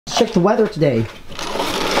check the weather today.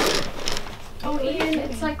 Oh, Ian,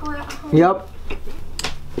 it's like we're at home. Yep.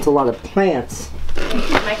 It's a lot of plants.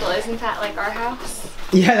 Michael, isn't that like our house?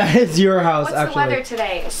 Yeah, that is your house. What's actually. the weather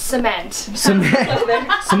today? Cement. Cement.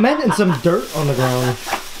 Cement and some dirt on the ground.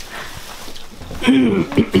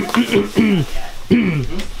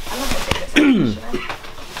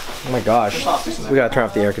 Oh my gosh. We gotta turn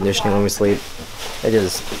off the air conditioning when we sleep. It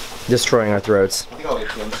is destroying our throats.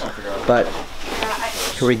 But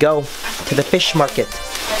here we go to the fish market.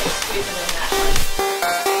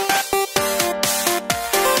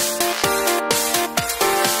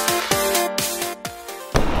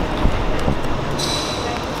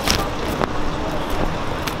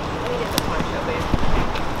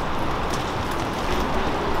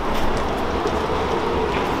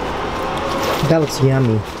 That looks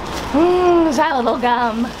yummy. Is that little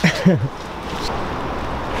gum?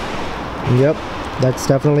 Yep, that's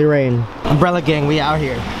definitely rain. Umbrella gang, we out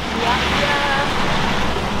here. Yeah.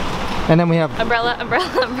 And then we have Umbrella,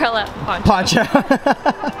 poncho. Poncho.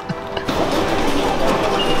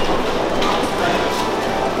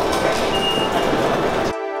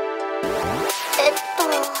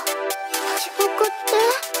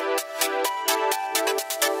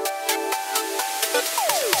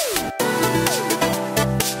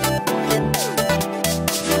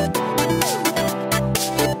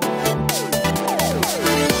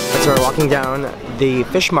 So we're walking down the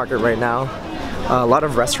fish market right now. A lot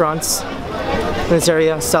of restaurants in this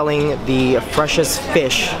area selling the freshest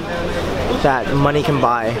fish that money can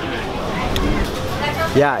buy.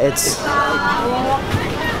 Yeah, it's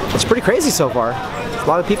pretty crazy so far. There's a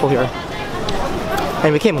lot of people here.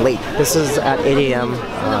 And we came late. This is at 8 a.m.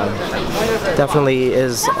 Definitely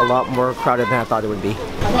is a lot more crowded than I thought it would be.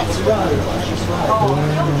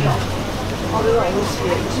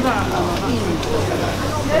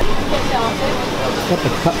 Got the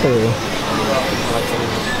cutlery.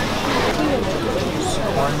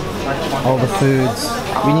 All the foods.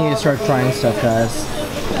 We need to start trying stuff, guys.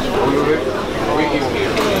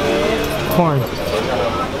 Corn.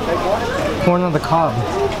 Corn on the cob.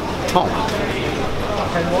 Oh.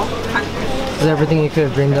 Is that everything you could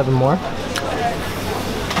have dreamed of and more?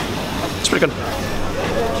 It's pretty good.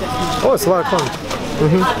 Oh, it's a lot of corn.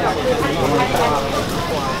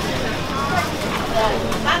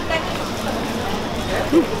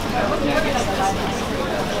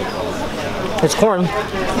 It's corn.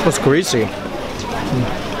 It's greasy.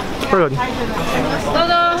 It's pretty good.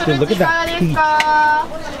 Dude, look at that peach.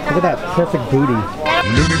 Look at that perfect booty.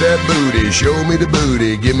 Look at that booty. Show me the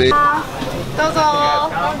booty. Give me.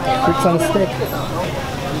 Fruits on a stick.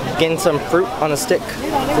 Getting some fruit on a stick.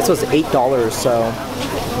 This was $8, so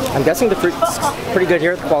I'm guessing the fruit's pretty good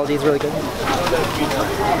here. The quality is really good.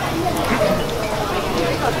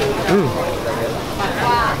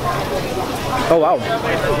 Oh wow.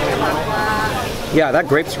 Yeah, that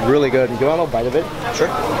grape's really good. Do you want a little bite of it? Sure.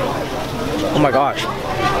 Oh my gosh.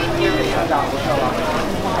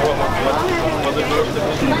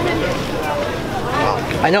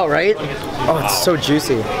 I know, right? Oh, it's so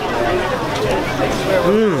juicy.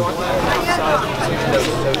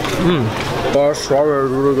 Oh, strawberry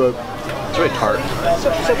is really good. It's really tart.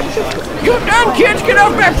 You dumb kids, get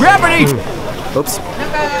off my property! Oops.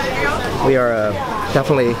 We are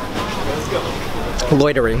definitely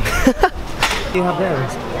loitering. What do you have there?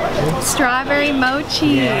 Strawberry mochi.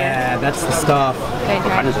 Yeah, that's the stuff. Okay,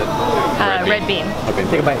 try. Red bean. Okay,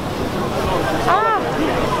 take a bite.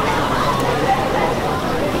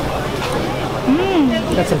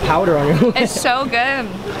 You got some powder on your lip. It's so good.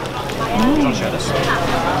 Don't share this. Who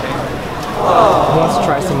wants to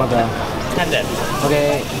try some of that?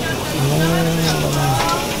 Okay.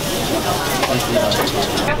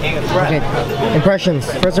 Okay. Impressions.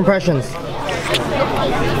 First impressions.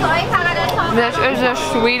 This is the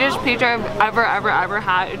sweetest pizza I've ever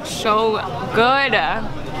had. It's so good.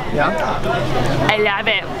 Yeah? I love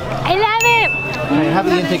it. I love it. Alright, have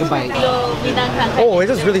Ian take a bite. Oh, it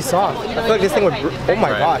is really soft. I feel like this thing would. Oh my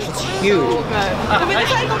gosh, it's huge.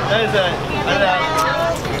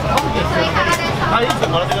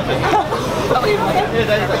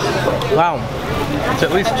 Wow. It's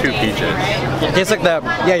at least 2 peaches. It tastes like the.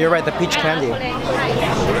 Yeah, you're right, the peach candy.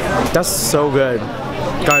 That's so good.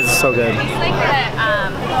 Guys, it's so good. It's like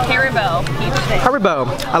the Haribo peach thing. Haribo.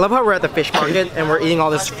 I love how we're at the fish market and we're eating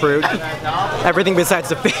all this fruit. Everything besides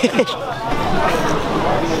the fish.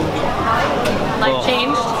 Life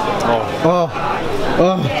changed. Oh.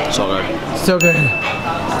 Oh. So good. So good.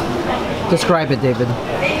 Describe it, David.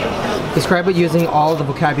 Describe it using all the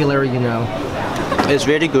vocabulary you know. It's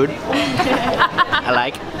very good. I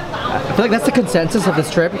like. I feel like that's the consensus of this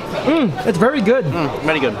trip. It's very good.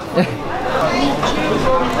 Very good.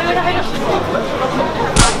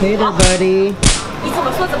 Hey there, buddy. This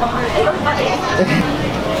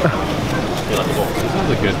is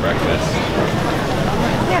a good breakfast.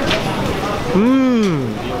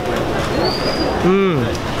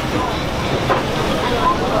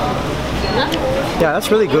 Yeah, that's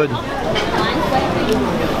really good.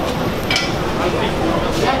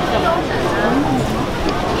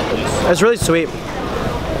 It's really sweet.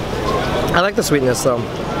 I like the sweetness though.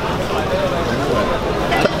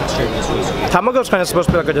 Tamago is kind of supposed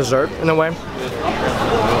to be like a dessert in a way.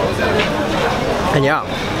 And yeah,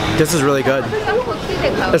 this is really good.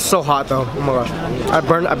 It's so hot though. Oh my gosh. I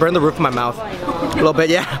burned the roof of my mouth. A little bit,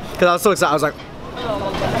 yeah. Because I was so excited. I was like,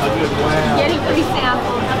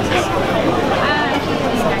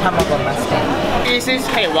 This is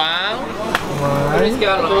Taiwan. one,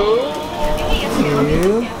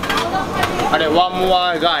 two, One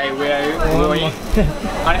more guy. Where going?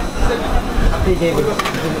 hey David.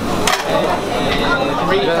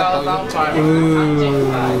 3,000.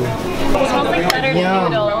 Smells like buttered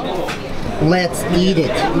Yum. noodle. Let's eat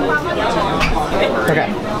it. Okay.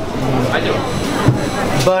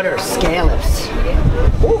 Butter scallops.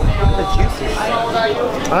 Ooh, the juicy.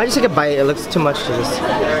 I just take a bite. It looks too much to just.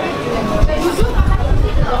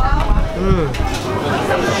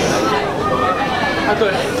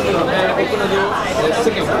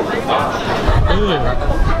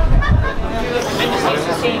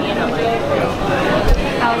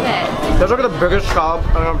 How's it? Those are the biggest scallops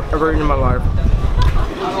I've ever eaten in my life.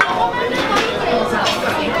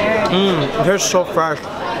 They're so fresh.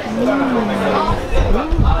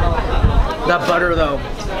 That butter though.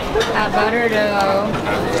 That butter dough.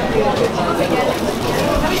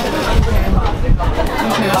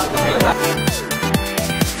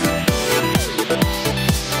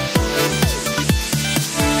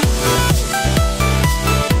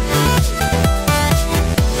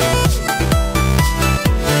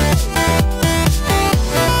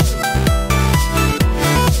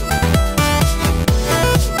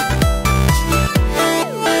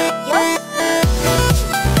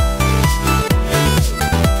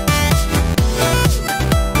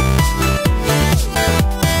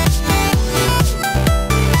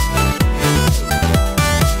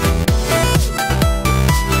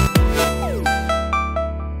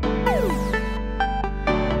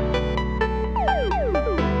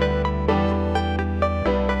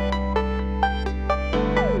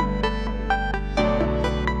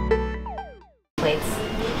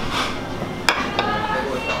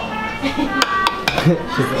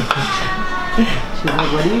 She's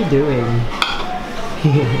like, what are you doing?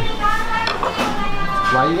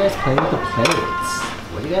 Why are you guys playing with the plates?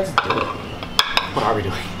 What are you guys doing? What are we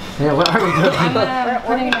doing? Yeah, what are we doing? We're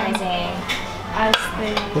organizing as the.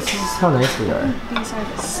 This is how nice we are. These are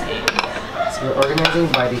the same. So we're organizing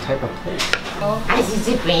by the type of plate. I see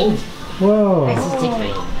zipping. Whoa. I see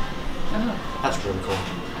zipping. That's really cool.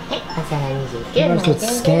 That's what I need to do. Gosh, it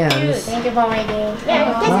scans. Thank you for my day.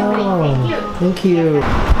 Yeah, that's Wow. Thank you.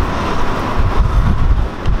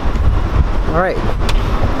 Alright.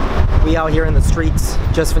 We out here in the streets.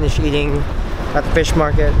 Just finished eating at the fish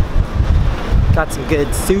market. Got some good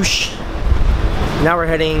sushi. Now we're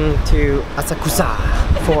heading to Asakusa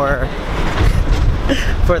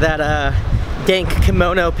for that dank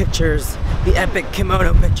kimono pictures. The epic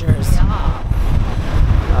kimono pictures.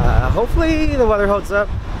 Hopefully the weather holds up.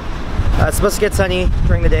 It's supposed to get sunny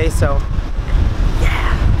during the day, so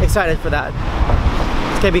yeah, excited for that.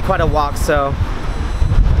 It's gonna be quite a walk, so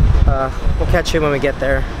we'll catch you when we get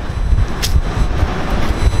there.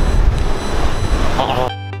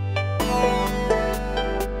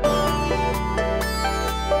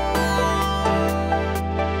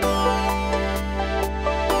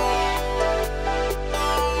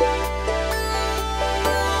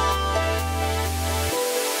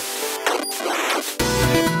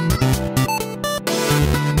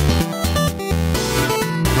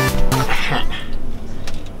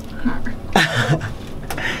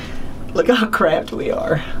 Look how cramped we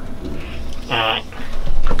are.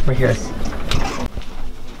 We're here.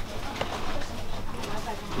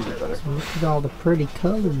 Look at all the pretty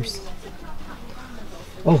colors.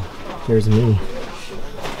 Oh, there's me.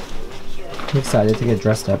 I'm excited to get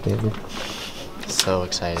dressed up, David. So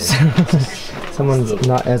excited. Someone's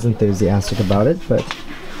not as enthusiastic about it, but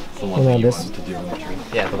you know this.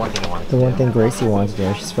 Yeah, the one thing I wanted to The one thing Gracie wants to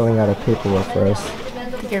do. She's filling out her paperwork for us.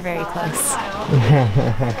 You're very close.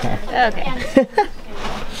 Okay.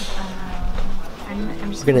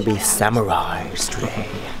 We're gonna be samurais today.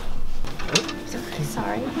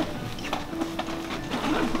 Sorry.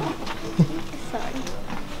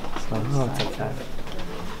 Oh, it's like that.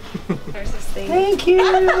 There's this thing. Thank you.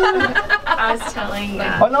 I was telling.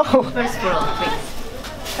 Oh no.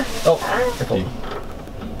 Oh, careful.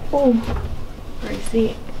 Where you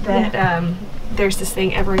see that there's this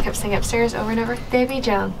thing everyone kept saying upstairs over and over. Davy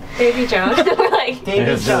Jones. Davy Jones. We're like,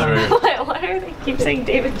 David Jones. what are they keep saying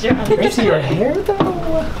David Jones? Can you see your hair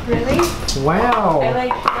though? Really? Wow. I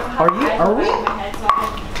like.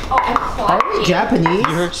 Are we Japanese?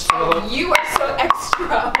 You are so extra.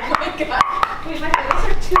 Oh my god. Wait, my hands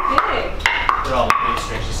are too big. They're all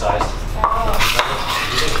extra sized.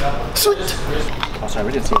 Oh, sorry,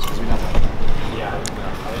 we didn't see this because we don't.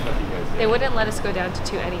 They wouldn't let us go down to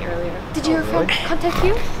 2 any earlier. Did your friend contact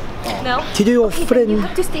you? No? Did your Okay, then friend? you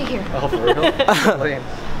have to stay here. Oh, for real?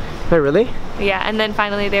 Wait, really? Yeah, and then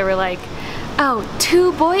finally they were like, oh,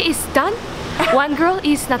 2 boy is done, 1 girl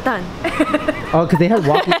is not done. Oh, because they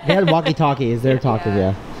had walkie-talkies. They're talking,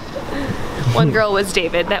 yeah. 1 girl was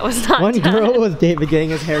David, that was not One done. girl was David getting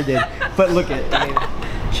his hair did. But look at, I mean,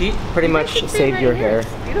 she pretty much saved your hair.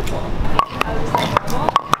 Beautiful.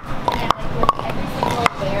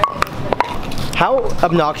 How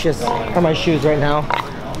obnoxious are my shoes right now?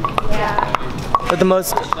 Yeah. They're the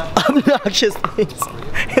most obnoxious things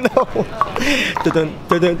in the whole. Dun,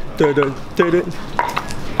 dun, dun, dun, dun, dun, dun.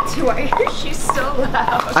 Why are your shoes so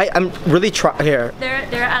loud? I'm really here.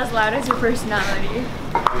 They're as loud as your personality.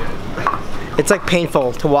 It's like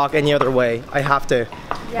painful to walk any other way. I have to.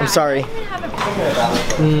 Yeah, I'm sorry.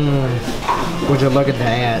 Would you look at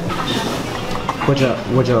that? Would you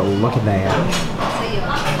look at that?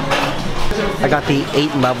 I got the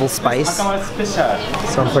 8-level spice, so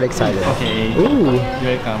I'm pretty excited. Okay. Ooh.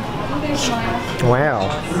 You're welcome. Wow.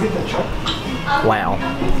 Wow.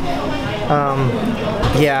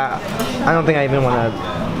 Yeah, I don't think I even want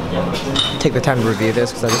to take the time to review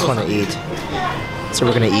this because I just want to eat. So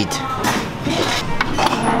we're gonna eat.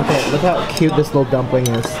 Okay, look how cute this little dumpling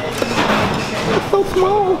is. It's so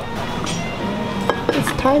small.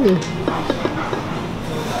 It's tiny.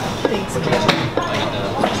 Thanks,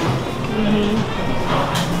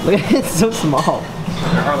 Look at it, it's so small.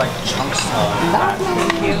 There are like chunks of that.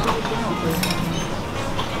 Thank you.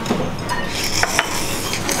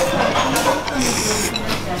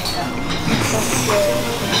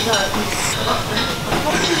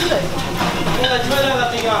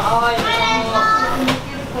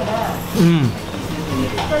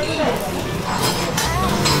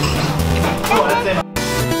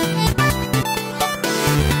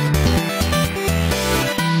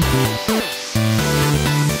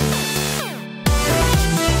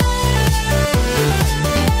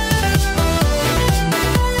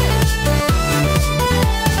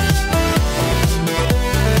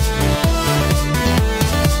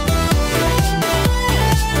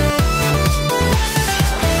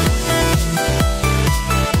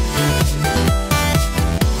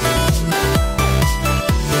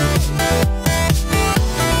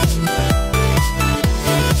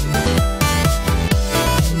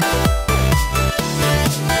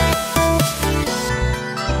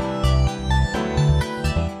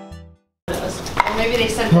 Maybe they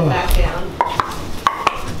sent it back down.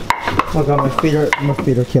 Oh god, my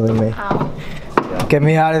feet are killing me. Ow. Get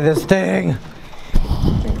me out of this thing.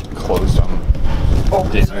 Closed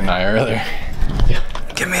on Jason and I earlier.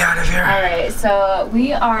 Get me out of here. Alright, so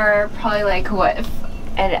we are probably like what,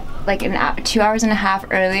 at like 2 hours and a half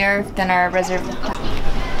earlier than our reserve.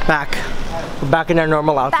 Back. We're back in our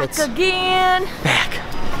normal outfits. Back again. Back.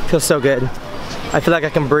 Feels so good. I feel like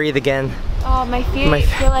I can breathe again. Oh, my feet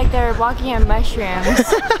feel like they're walking on mushrooms.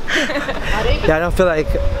 Yeah, I don't feel like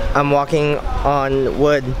I'm walking on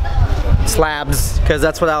wood slabs because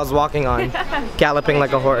that's what I was walking on, galloping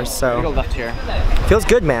like a horse. Go So left here. feels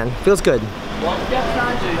good, man. Feels good. All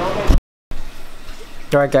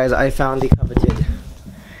right, guys, I found the coveted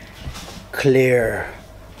clear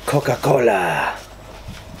Coca-Cola.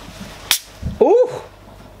 Ooh,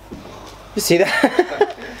 you see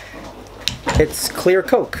that? It's clear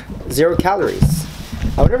Coke, 0 calories.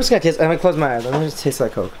 I wonder if it's gonna taste. I'm gonna close my eyes. I'm gonna just taste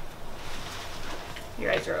like Coke.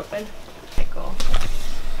 Your eyes are open. Okay, cool.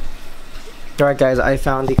 Alright guys, I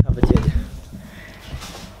found the coveted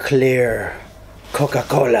clear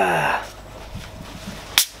Coca-Cola.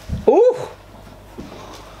 Ooh!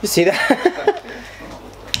 You see that?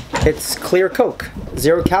 It's clear Coke,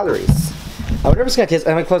 0 calories. I wonder if it's gonna taste.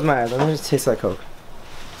 I'm gonna close my eyes. I'm gonna just taste like Coke.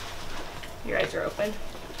 Your eyes are open.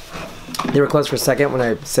 They were closed for a second when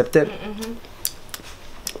I sipped it.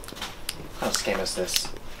 How scam is this?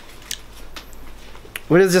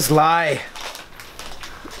 What is this lie?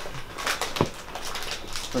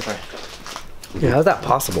 Okay. Yeah, how's that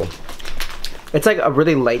possible? It's like a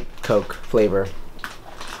really light Coke flavor.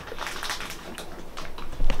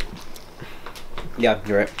 Yeah,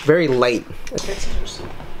 you're right. Very light.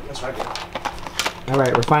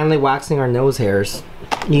 Alright, we're finally waxing our nose hairs.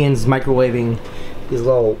 Ian's microwaving these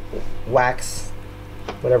little wax,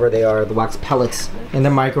 whatever they are, the wax pellets in the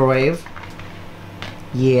microwave.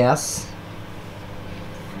 Yes.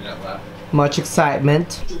 Much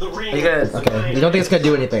excitement. Are you gonna, okay, you don't think it's gonna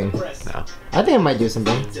do anything? No. I think it might do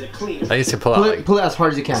something. I think it's gonna pull out like. Pull it as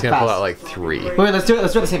hard as you can. It's gonna fast. pull out like 3. Wait, let's do it.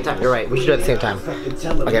 Let's do it at the same time. You're right. We should do it at the same time.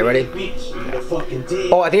 Okay, ready?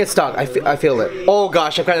 Oh, I think it's stuck. I feel it. Oh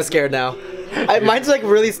gosh, I'm kind of scared now. Mine's like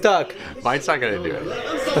really stuck. Mine's not gonna do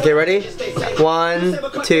it. Okay, ready? 1,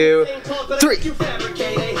 2, 3.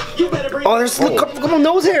 Oh, there's a couple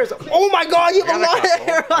nose hairs. Oh my god, you have a lot of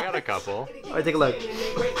hair. I got a couple. Alright, take a look.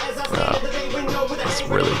 It's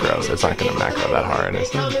really gross. It's not gonna macro that hard, is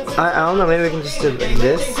it? I don't know. Maybe we can just do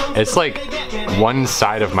this. It's like one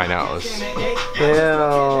side of my nose. Ew,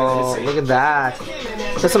 look at that.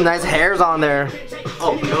 There's some nice hairs on there.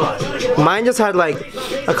 Oh god. Mine just had like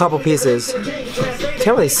a couple pieces.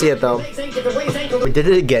 Can't really see it though. We did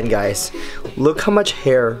it again, guys. Look how much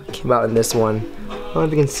hair came out in this one. I don't know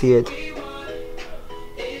if you can see it.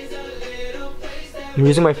 I'm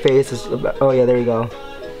using my face. Oh yeah, there we go.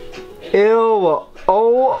 Ew.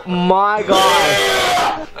 Oh my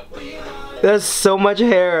gosh. There's so much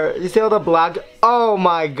hair. You see all the black? Oh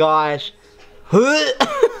my gosh. Ew,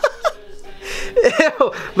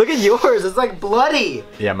 look at yours. It's like bloody.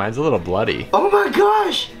 Yeah, mine's a little bloody. Oh my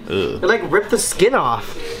gosh. Ugh. It like ripped the skin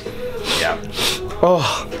off. Yeah.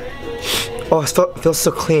 Oh. Oh, it feels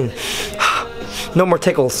so clean. No more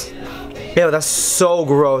tickles. Ew, that's so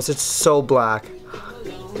gross. It's so black.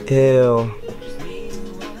 Ew.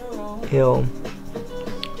 Ew.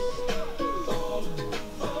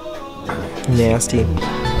 Nasty.